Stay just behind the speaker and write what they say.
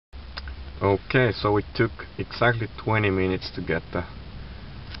Okay, so it took exactly 20 minutes to get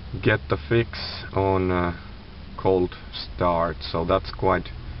the fix on cold start, so that's quite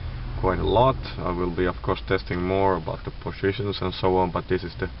a lot. I will be of course testing more about the positions and so on, but this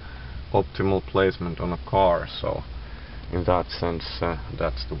is the optimal placement on a car, so in that sense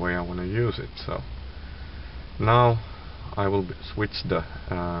that's the way I want to use it. So now I will switch the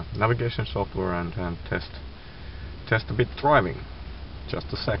navigation software and test a bit driving. Just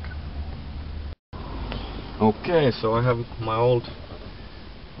a sec. Okay, so I have my old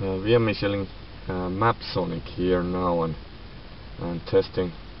Michelin Mapsonic here now and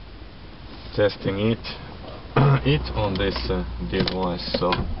testing it on this device.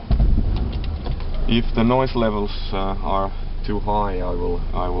 So if the noise levels are too high, I will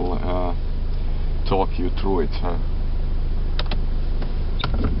talk you through it.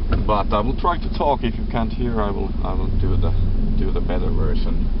 But I will try to talk. If you can't hear, I will do the better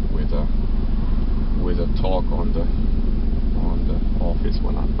version with a talk on the office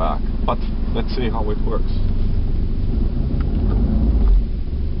when I'm back. But let's see how it works.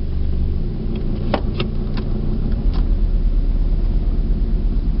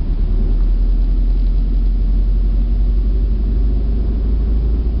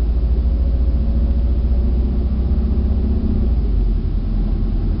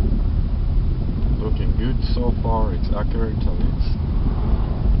 Looking good so far. It's accurate and it's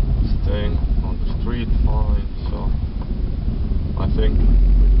staying on the street fine, so I think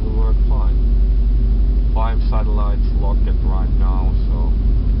it will work fine. 5 satellites locked right now, so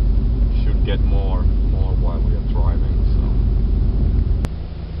should get more while we are driving. So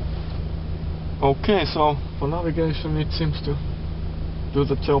okay, so for navigation it seems to do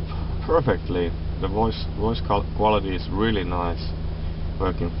the job perfectly. The voice quality is really nice,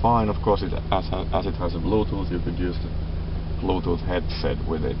 working fine. Of course, as it has a Bluetooth, you could use the Bluetooth headset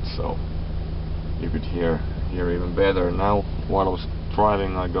with it, so you could hear even better. Now while I was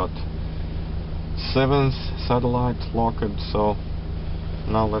driving, I got 7th satellite locked, so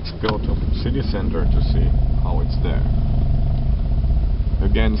now let's go to city center to see how it's there.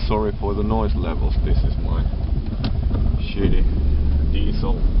 Again, sorry for the noise levels. This is my shitty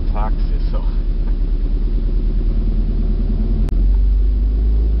diesel taxi, so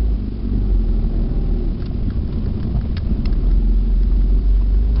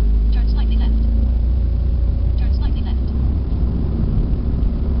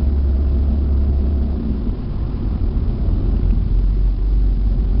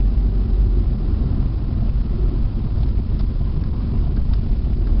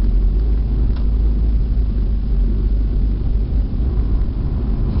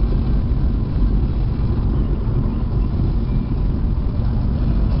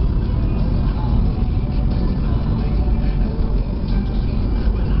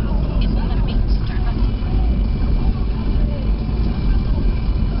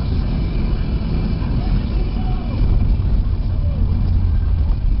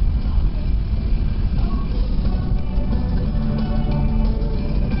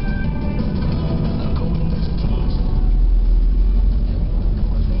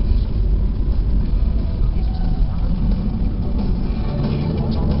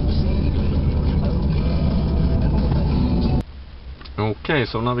okay,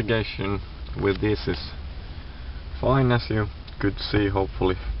 so navigation with this is fine, as you could see.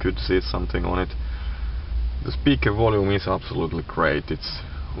 Hopefully could see something on it. The speaker volume is absolutely great. It's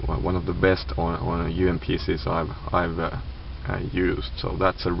one of the best on UMPCs I've used, so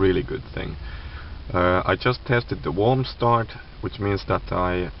that's a really good thing. I just tested the warm start, which means that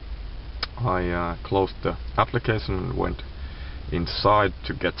I closed the application and went inside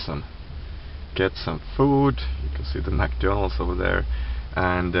to get some food. You can see the McDonald's over there,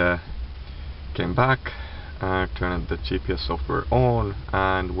 and came back, turned the GPS software on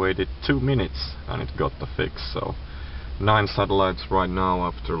and waited 2 minutes and it got the fix. So 9 satellites right now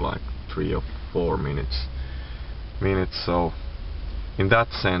after like 3 or 4 minutes. So in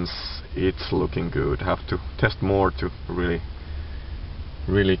that sense it's looking good. Have to test more to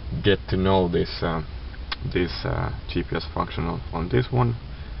really get to know this GPS function on this one,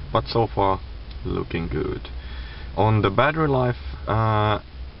 but so far looking good. On the battery life,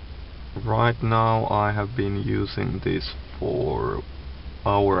 right now I have been using this for an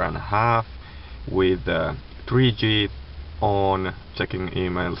hour and a half with 3G on, checking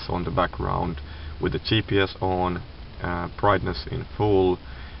emails on the background, with the GPS on, brightness in full,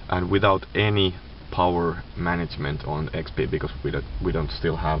 and without any power management on XP, because we don't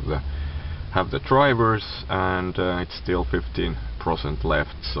still have the drivers, and it's still 15%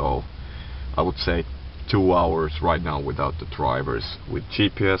 left. So I would say 2 hours right now without the drivers, with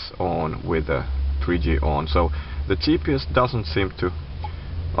GPS on, with the 3G on. So the GPS doesn't seem to...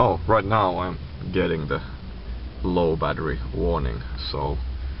 Oh, right now I'm getting the low battery warning, so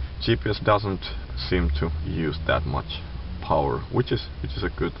GPS doesn't seem to use that much power, which is a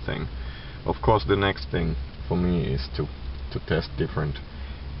good thing. Of course, the next thing for me is to test different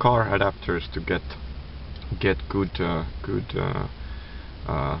car adapters to get good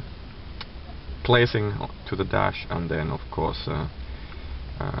placing to the dash, and then of course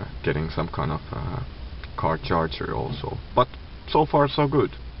getting some kind of car charger also. But so far so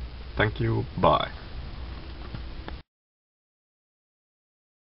good. Thank you, bye.